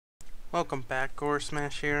Welcome back, Gore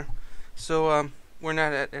Smash here. We're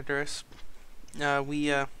not at Idris.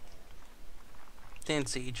 We stand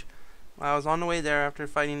siege. I was on the way there after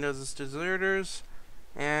fighting those deserters,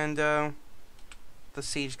 and the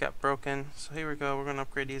siege got broken. So here we go. We're gonna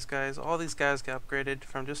upgrade these guys. All these guys got upgraded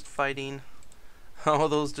from just fighting all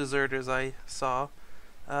those deserters I saw.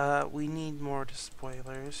 We need more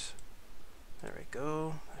spoilers. There we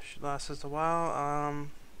go. That should last us a while.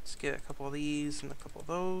 Let's get a couple of these and a couple of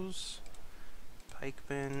those.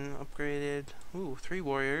 Pikemen upgraded. Ooh, 3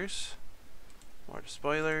 warriors. More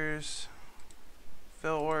spoilers.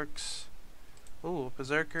 Fell orcs. Ooh,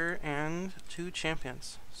 berserker and 2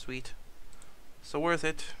 champions. Sweet. So worth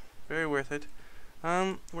it. Very worth it.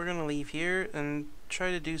 We're gonna leave here and try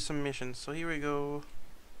to do some missions. So here we go.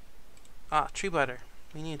 Ah, tree blighter.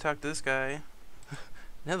 We need to talk to this guy.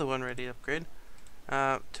 Another one ready to upgrade.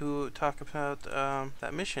 To talk about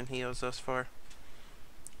that mission he owes us for.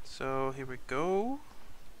 So here we go,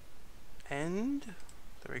 and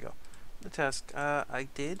there we go. The task I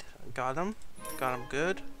got him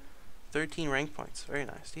good. 13 rank points, very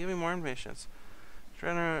nice. Do you have any more missions?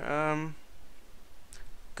 Trying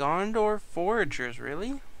Gondor foragers,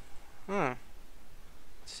 really? Huh.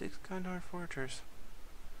 6 Gondor foragers.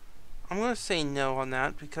 I'm gonna say no on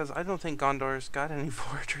that because I don't think Gondor's got any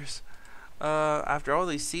foragers. After all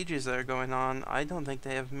these sieges that are going on, I don't think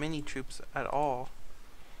they have many troops at all.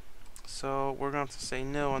 So we're going to have to say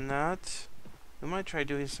no on that. We might try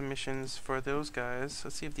doing some missions for those guys.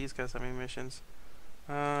 Let's see if these guys have any missions.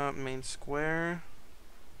 Main square.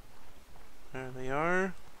 There they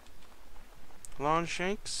are.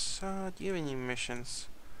 Longshanks. Do you have any missions?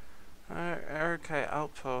 Erikai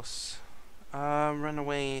outposts.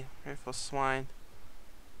 Runaway fearful swine.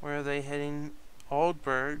 Where are they heading?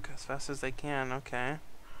 Oldburg, as fast as they can, okay.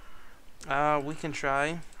 We can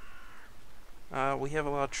try. We have a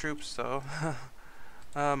lot of troops, though.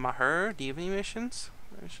 Maher, do you have any missions?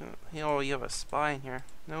 Oh, you have a spy in here.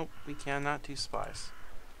 Nope, we cannot do spies.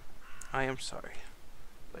 I am sorry,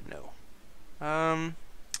 but no.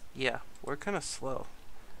 Yeah, we're kind of slow.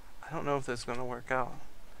 I don't know if this is going to work out.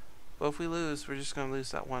 But if we lose, we're just going to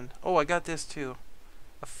lose that one. Oh, I got this, too.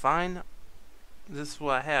 A fine... This is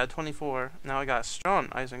what I had, 24. Now I got a strong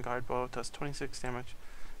Isengard bow. It does 26 damage.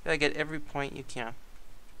 You gotta get every point you can.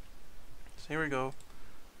 So here we go.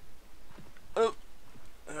 Oh,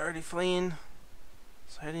 they're already fleeing.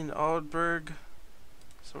 So heading to Aldburg.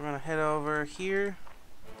 So we're gonna head over here.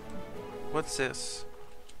 What's this?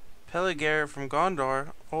 Pelagar from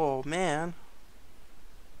Gondor. Oh man.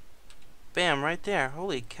 Bam, right there.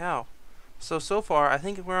 Holy cow. So far, I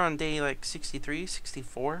think we're on day like 63,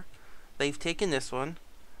 64. They've taken this one.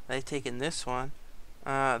 They've taken this one.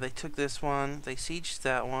 They took this one. They sieged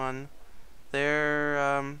that one. They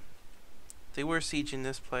were sieging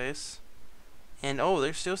this place. And oh,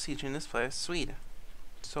 they're still sieging this place. Sweet.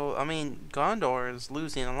 So, I mean, Gondor is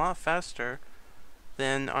losing a lot faster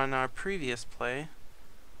than on our previous play.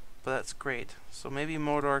 But that's great. So maybe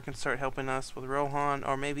Mordor can start helping us with Rohan,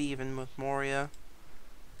 or maybe even with Moria.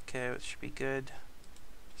 Okay, it should be good.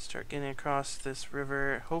 Start getting across this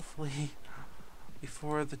river, hopefully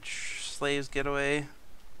before the slaves get away.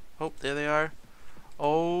 Oh, there they are.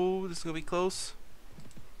 Oh, this is gonna be close.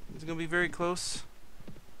 This is gonna be very close.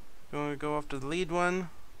 We're gonna go after the lead one.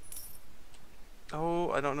 Oh,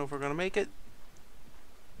 I don't know if we're gonna make it.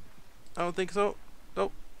 I don't think so.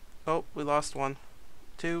 Nope. Oh, we lost 1.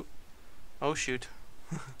 2. Oh shoot.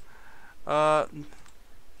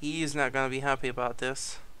 He's not gonna be happy about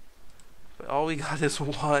this. But all we got is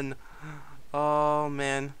 1. Oh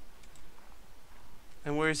man.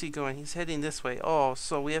 And where is he going? He's heading this way. Oh,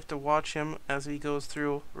 so we have to watch him as he goes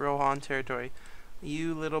through Rohan territory.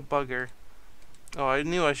 You little bugger. Oh, I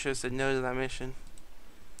knew I should have said no to that mission.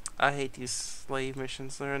 I hate these slave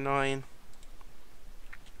missions. They're annoying.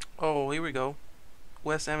 Oh, here we go.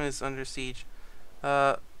 West Emnet is under siege.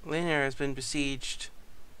 Linear has been besieged.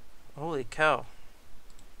 Holy cow.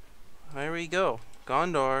 There we go.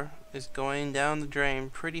 Gondor is going down the drain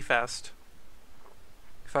pretty fast,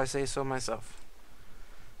 if I say so myself.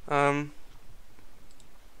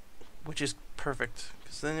 Which is perfect,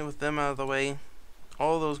 because then with them out of the way,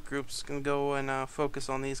 all those groups can go and focus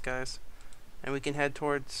on these guys, and we can head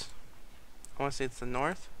towards, I want to say it's the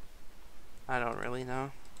north? I don't really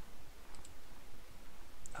know.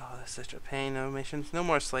 Oh, that's such a pain. No missions. No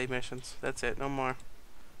more slave missions. That's it. No more.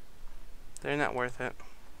 They're not worth it.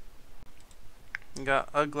 We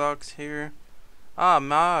got Ugloks here. Ah,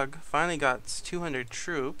 Mog finally got 200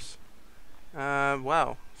 troops.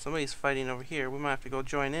 Wow. Somebody's fighting over here. We might have to go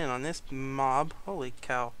join in on this mob. Holy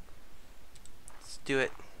cow. Let's do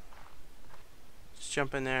it. Let's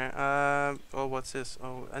jump in there. Oh, what's this?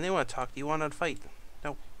 Oh, I didn't want to talk. Do you want to fight?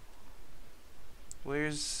 No.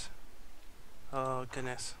 Where's... Oh,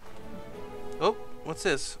 goodness. Oh, what's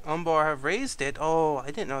this? Umbar have raised it. Oh, I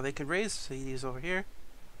didn't know they could raise these over here.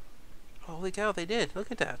 Holy cow, they did.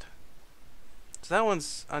 Look at that. So that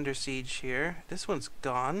one's under siege here. This one's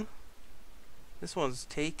gone. This one's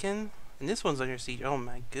taken. And this one's under siege. Oh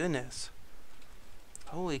my goodness.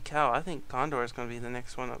 Holy cow, I think Gondor is going to be the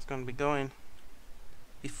next one that's going to be going.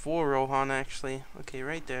 Before Rohan, actually. Okay,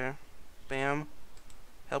 right there. Bam.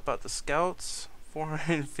 Help out the scouts.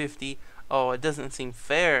 450. Oh, it doesn't seem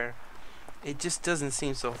fair. It just doesn't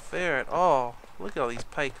seem so fair at all. Look at all these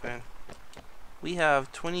pikemen. We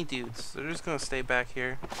have 20 dudes. They're just going to stay back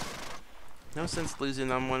here. No sense losing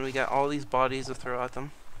them when we got all these bodies to throw at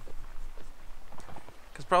them.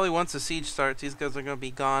 Because probably once the siege starts, these guys are going to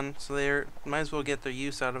be gone. So they might as well get their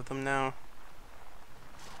use out of them now.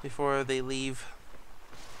 Before they leave.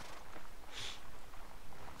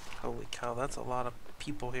 Holy cow, that's a lot of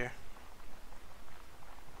people here.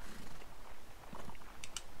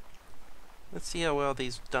 Let's see how well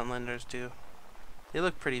these Dunlanders do. They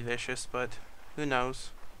look pretty vicious, but who knows?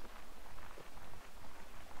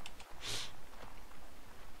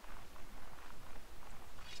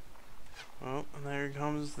 Oh, and there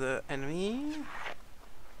comes the enemy.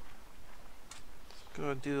 Let's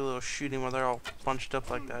go do a little shooting while they're all bunched up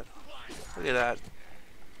like that. Look at that.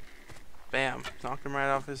 Bam. Knocked him right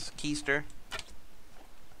off his keister.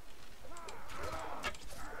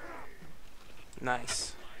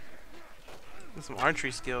 Nice. Got some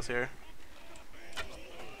archery skills here.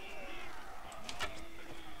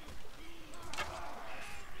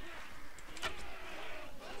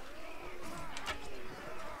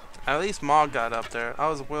 At least Mog got up there. I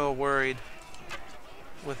was well worried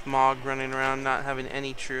with Mog running around not having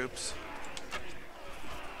any troops.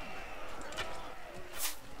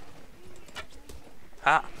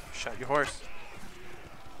 Ha! Shot your horse.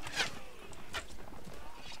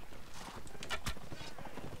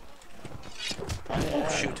 Oh,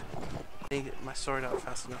 shoot. I need to get my sword out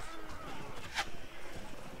fast enough.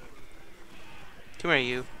 Come here,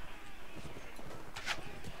 you.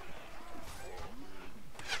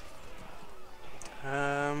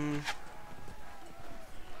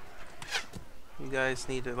 You guys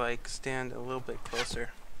need to, like, stand a little bit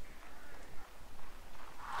closer.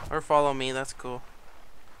 Or follow me, that's cool.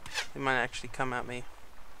 They might actually come at me.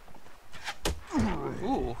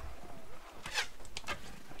 Ooh.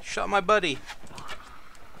 Shot my buddy.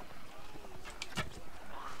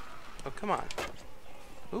 Oh, come on.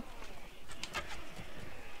 Oop.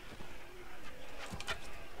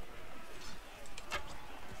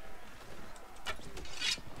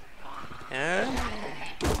 And...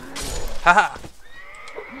 haha!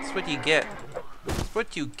 That's what you get. That's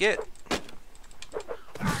what you get.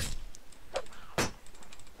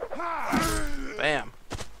 Bam.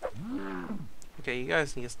 Okay, you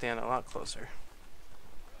guys need to stand a lot closer.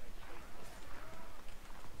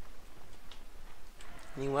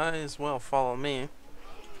 You might as well follow me.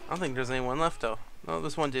 I don't think there's anyone left though. Oh,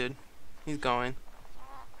 this one dude. He's going.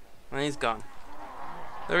 And he's gone.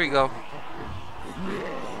 There we go.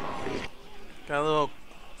 Got a little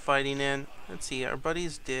fighting in. Let's see, our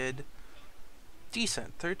buddies did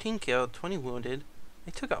decent. 13 killed, 20 wounded.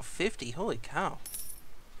 They took out 50. Holy cow.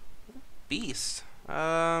 Beast.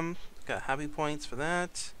 Got happy points for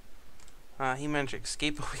that. He managed to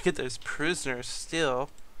escape, but we get those prisoners still.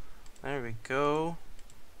 There we go.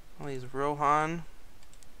 All these Rohan.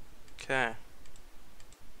 Okay.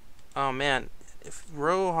 Oh man, if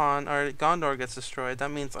Rohan or Gondor gets destroyed,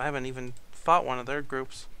 that means I haven't even fought one of their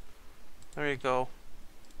groups. There you go.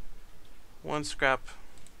 One scrap.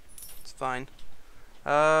 It's fine.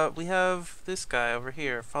 We have this guy over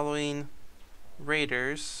here following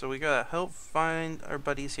raiders, so we gotta help find our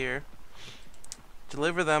buddies here,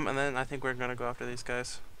 deliver them, and then I think we're gonna go after these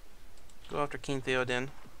guys. Go after King Theoden.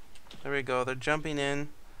 There we go. They're jumping in.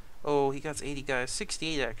 Oh, he got 80 guys.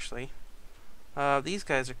 68 actually. These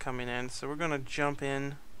guys are coming in, so we're gonna jump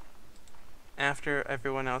in after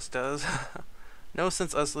everyone else does. No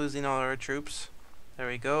sense us losing all our troops. There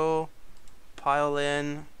we go. Pile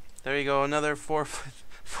in. There you go. Another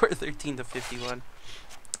 413 to 51.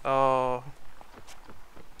 Oh,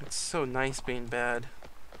 it's so nice being bad.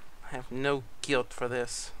 I have no guilt for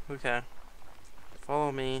this. Okay.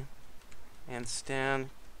 Follow me and stand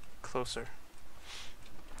closer.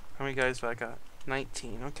 How many guys have I got?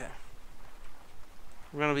 19. Okay.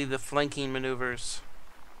 We're gonna be the flanking maneuvers.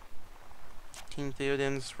 King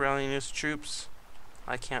Theoden's rallying his troops.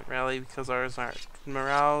 I can't rally because ours aren't.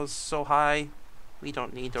 Morale's so high. We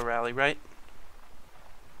don't need to rally, right?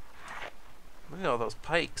 Look at all those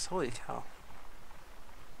pikes. Holy cow.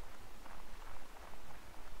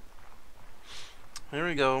 Here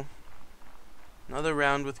we go. Another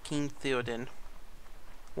round with King Theoden.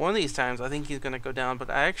 One of these times I think he's going to go down, but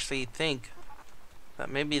I actually think that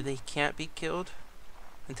maybe they can't be killed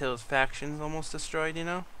until his faction's almost destroyed, you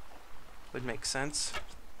know? Would make sense.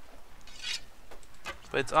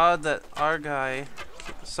 But it's odd that our guy,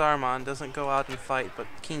 Saruman, doesn't go out and fight, but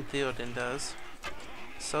King Theoden does.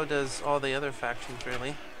 So does all the other factions,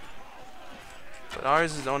 really. But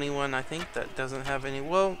ours is the only one, I think, that doesn't have any...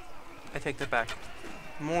 Well, I take that back.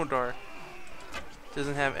 Mordor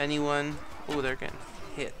doesn't have anyone... Oh, they're getting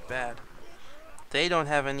hit bad. They don't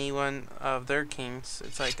have anyone of their kings.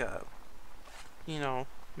 It's like a... You know,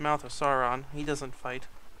 Mouth of Sauron. He doesn't fight.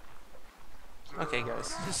 Okay,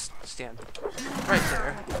 guys, just stand right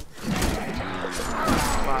there.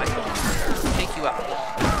 Bye. Take you out.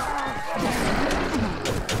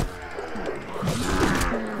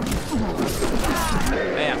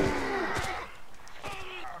 Bam.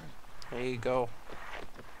 There you go.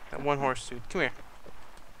 That one horse dude. Come here.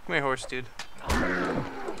 Come here, horse dude.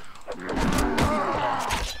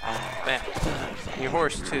 Bam. And your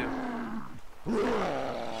horse, too.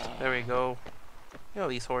 There we go. Get all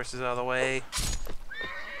these horses out of the way.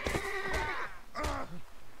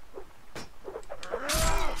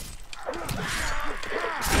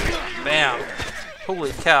 Bam!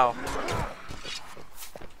 Holy cow.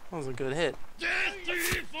 That was a good hit.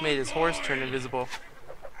 Made his horse turn invisible.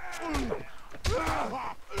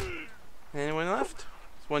 Anyone left?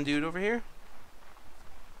 There's one dude over here?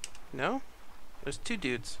 No? There's two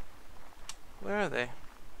dudes. Where are they?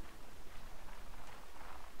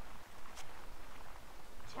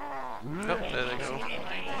 Oh, there they go.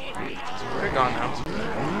 They're gone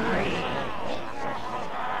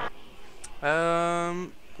now.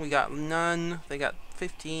 We got none. They got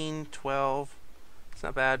 15, 12. It's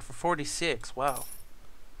not bad for 46. Wow.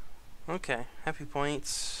 Okay, happy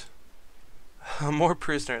points. More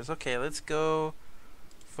prisoners. Okay, let's go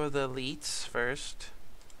for the elites first.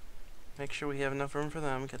 Make sure we have enough room for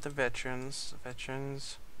them. Get the veterans.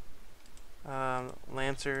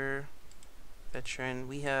 Lancer. Veteran.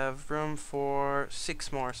 We have room for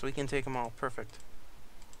 6 more, so we can take them all. Perfect.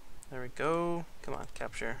 There we go. Come on,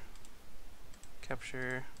 capture.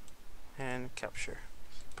 Capture. And capture.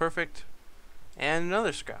 Perfect. And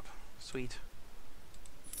another scrap. Sweet.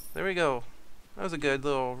 There we go. That was a good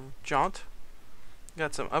little jaunt.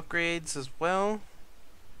 Got some upgrades as well.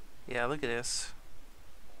 Yeah, look at this.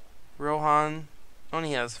 Rohan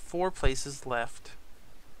only has 4 places left.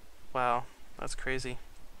 Wow, that's crazy.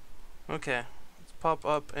 Okay. Pop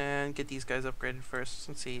up and get these guys upgraded first.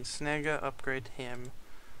 Let's see, Snaga, upgrade him.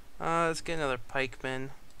 Let's get another pikeman,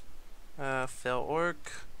 fell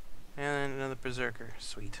orc, and another berserker.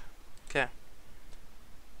 Sweet. Okay.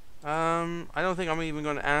 I don't think I'm even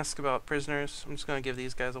going to ask about prisoners. I'm just going to give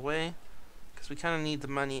these guys away because we kind of need the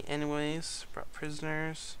money anyways. Brought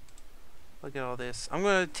prisoners. Look at all this. I'm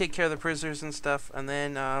going to take care of the prisoners and stuff, and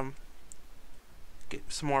then get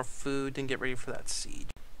some more food and get ready for that siege.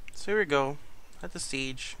 So here we go. At the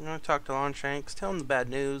siege. I'm gonna talk to Longshanks, tell him the bad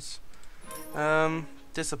news.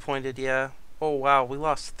 Disappointed, yeah. Oh wow, we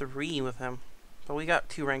lost 3 with him. But we got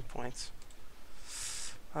 2 rank points.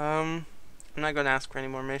 I'm not gonna ask for any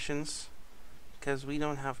more missions. Because we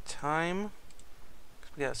don't have time.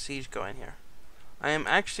 Because we got a siege going here. I am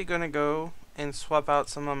actually gonna go and swap out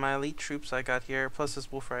some of my elite troops I got here. Plus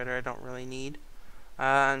this Wolf Rider I don't really need.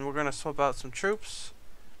 And we're gonna swap out some troops.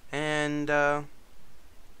 And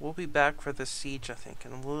we'll be back for the siege, I think,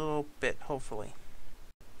 in a little bit, hopefully.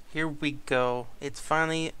 Here we go. It's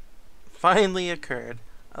finally occurred.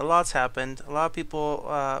 A lot's happened. A lot of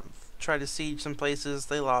people tried to siege some places.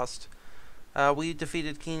 They lost. We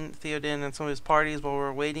defeated King Theoden and some of his parties while we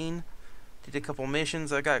were waiting. Did a couple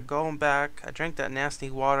missions. I got going back. I drank that nasty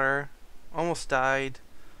water. Almost died.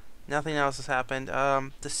 Nothing else has happened.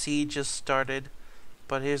 The siege just started.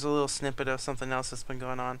 But here's a little snippet of something else that's been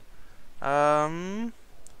going on.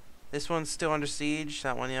 This one's still under siege.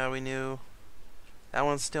 That one, yeah, we knew. That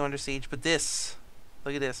one's still under siege. But this,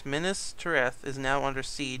 look at this. Minas Tirith is now under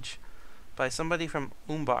siege by somebody from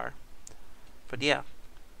Umbar. But yeah,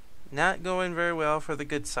 not going very well for the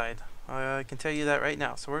good side. I can tell you that right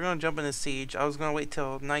now. So we're going to jump into siege. I was going to wait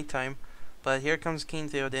till nighttime. But here comes King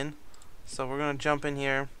Theoden. So we're going to jump in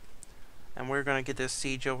here. And we're going to get this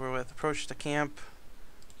siege over with. Approach the camp.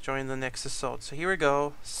 Join the next assault. So here we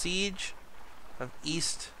go. Siege of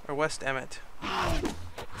West Emnet.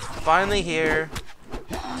 Finally here.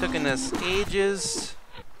 Taking us ages,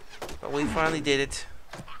 but we finally did it.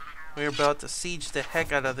 We're about to siege the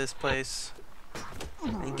heck out of this place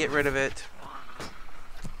and get rid of it.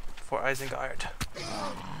 for Isengard.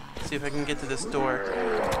 See if I can get to this door.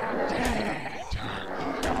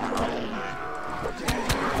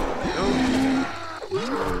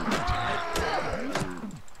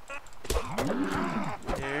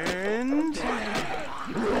 And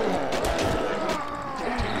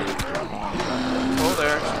oh,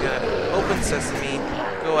 there, she got it. Open sesame.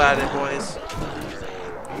 Go at it, boys.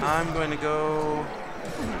 I'm going to go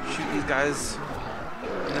shoot these guys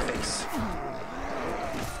in the face.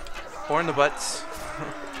 Or in the butts.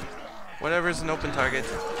 Whatever's an open target,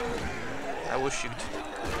 I will shoot.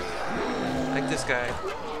 Like this guy.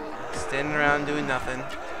 Standing around doing nothing.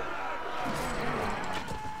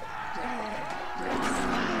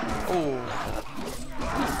 Oh.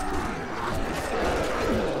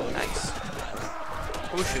 Nice.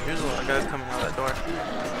 Oh shoot, there's a lot of guys coming out that door.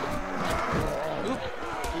 Oop.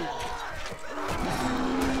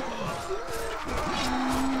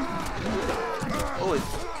 Holy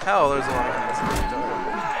cow, there's a lot of guys in that door.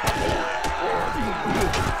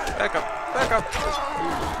 Back up, back up.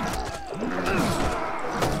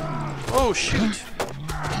 Oh shoot.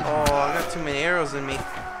 Oh, I got too many arrows in me.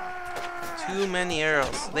 Too many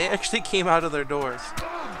arrows. They actually came out of their doors.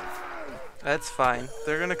 That's fine.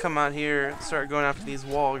 They're gonna come out here and start going after these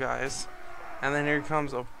wall guys. And then here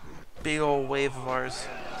comes a big old wave of ours.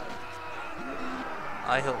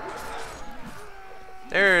 I hope.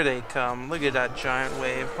 There they come. Look at that giant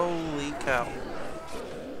wave. Holy cow.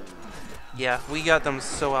 Yeah, we got them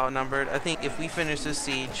so outnumbered. I think if we finish this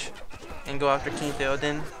siege and go after King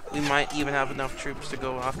Theoden, we might even have enough troops to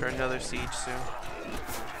go after another siege soon.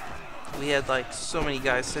 We had like so many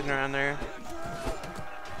guys sitting around there.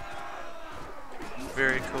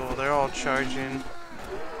 Very cool. They're all charging.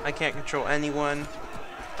 I can't control anyone.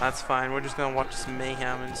 That's fine. We're just gonna watch some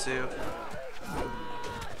mayhem ensue.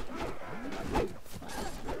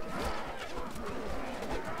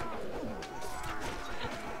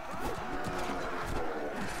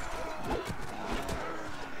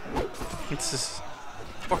 It's just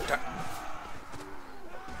pork tart.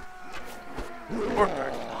 Pork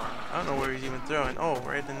tart. I don't know where he's even throwing. Oh,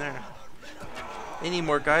 right in there. They need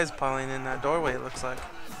more guys piling in that doorway, it looks like.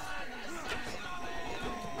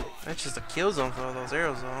 That's just a kill zone for all those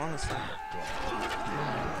arrows, though, honestly.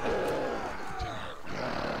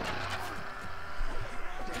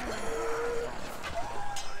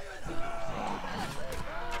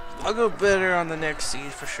 I'll go better on the next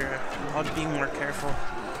siege for sure. I'll be more careful.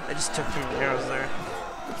 I just took too many arrows there.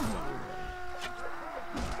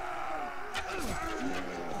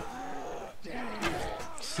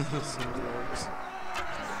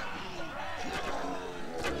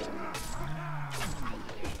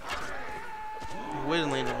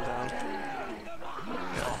 Whittling them down.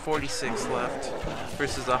 Got 46 left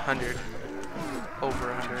versus 100. Over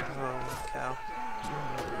 100. Oh cow.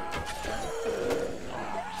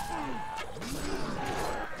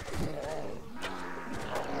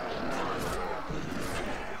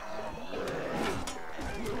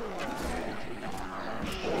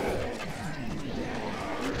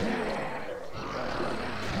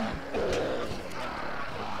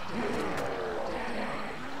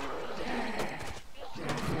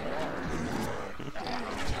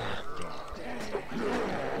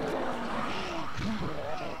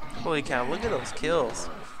 Holy cow, look at those kills.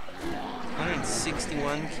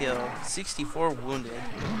 161 killed, 64 wounded.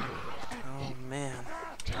 Oh man.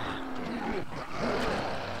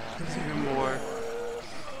 There's even more.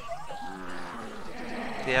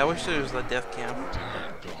 Yeah, I wish there was a death cam.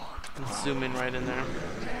 And zoom in right in there.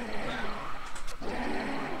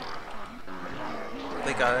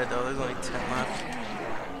 They got it though, there's only 10 left.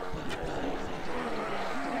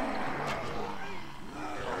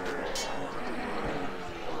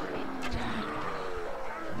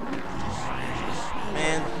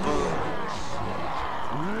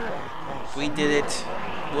 We did it.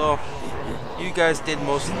 Well, you guys did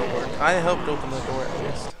most of the work. I helped open the door at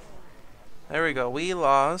least. There we go. We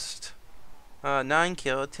lost 9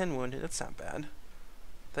 killed, 10 wounded. That's not bad.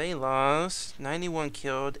 They lost 91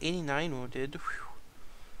 killed, 89 wounded. Whew.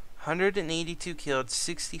 182 killed,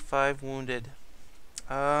 65 wounded.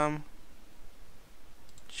 Join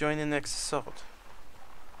the next assault.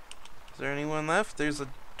 Is there anyone left? There's a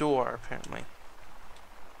door apparently.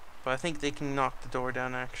 But I think they can knock the door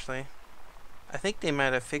down actually. I think they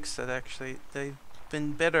might have fixed it actually. They've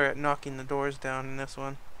been better at knocking the doors down in this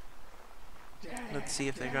one. Let's see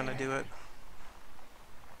if they're gonna do it.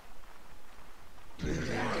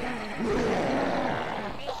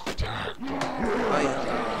 Oh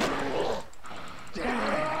yeah.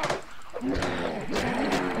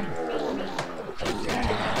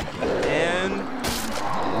 And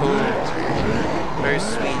boom. Very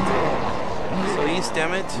sweet. So East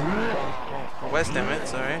Emmet, or West Emmet,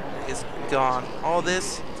 sorry, is gone. All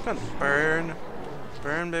this, it's gonna burn.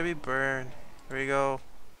 Burn, baby, burn. There we go.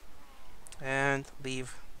 And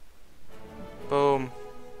leave. Boom.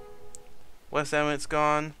 West Emmet's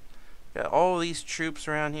gone. Got all these troops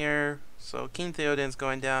around here. So King Theoden's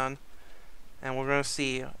going down. And we're gonna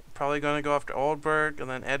see. Probably gonna go after Oldburg and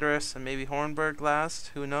then Edoras and maybe Hornburg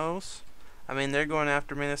last. Who knows? I mean, they're going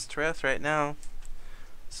after Minas Tirith right now.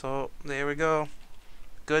 So there we go.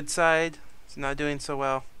 Good side. It's not doing so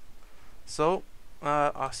well. So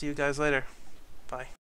I'll see you guys later. Bye.